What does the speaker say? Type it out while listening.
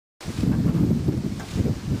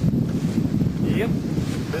Yep,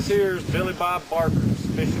 this here is Billy Bob Barker's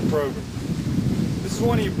fishing program. This is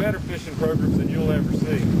one of your better fishing programs than you'll ever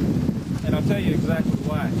see. And I'll tell you exactly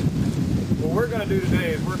why. What we're going to do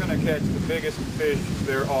today is we're going to catch the biggest fish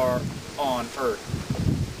there are on Earth.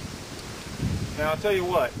 Now I'll tell you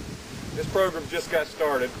what, this program just got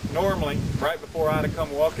started. Normally, right before I'd have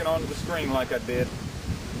come walking onto the screen like I did,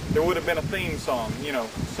 there would have been a theme song, you know,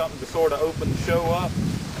 something to sort of open the show up.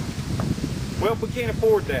 Well, we can't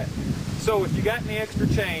afford that. So if you got any extra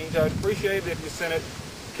change, I'd appreciate it if you sent it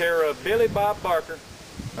care of Billy Bob Barker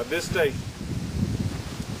of this station.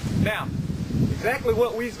 Now, exactly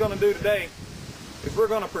what we're going to do today is we're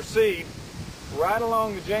going to proceed right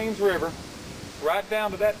along the James River, right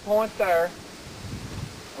down to that point there,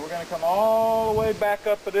 and we're going to come all the way back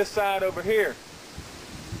up to this side over here.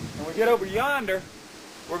 When we get over yonder,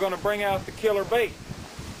 we're going to bring out the killer bait.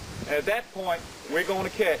 And at that point, we're going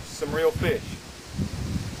to catch some real fish.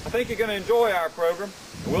 I think you're going to enjoy our program,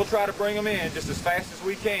 and we'll try to bring them in just as fast as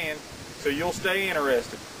we can so you'll stay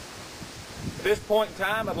interested. At this point in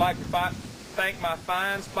time, I'd like to thank my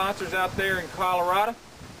fine sponsors out there in Colorado,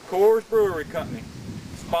 Coors Brewery Company.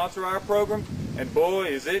 Sponsor our program, and boy,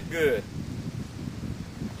 is it good.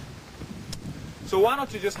 So why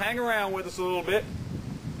don't you just hang around with us a little bit.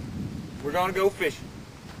 We're going to go fishing.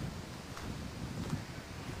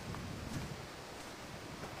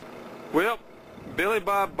 Well, Billy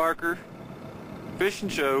Bob Barker Fishing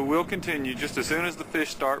Show will continue just as soon as the fish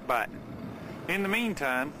start biting. In the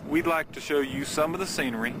meantime, we'd like to show you some of the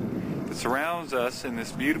scenery that surrounds us in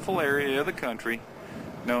this beautiful area of the country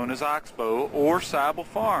known as Oxbow or Seibel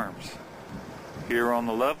Farms here on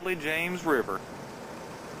the lovely James River.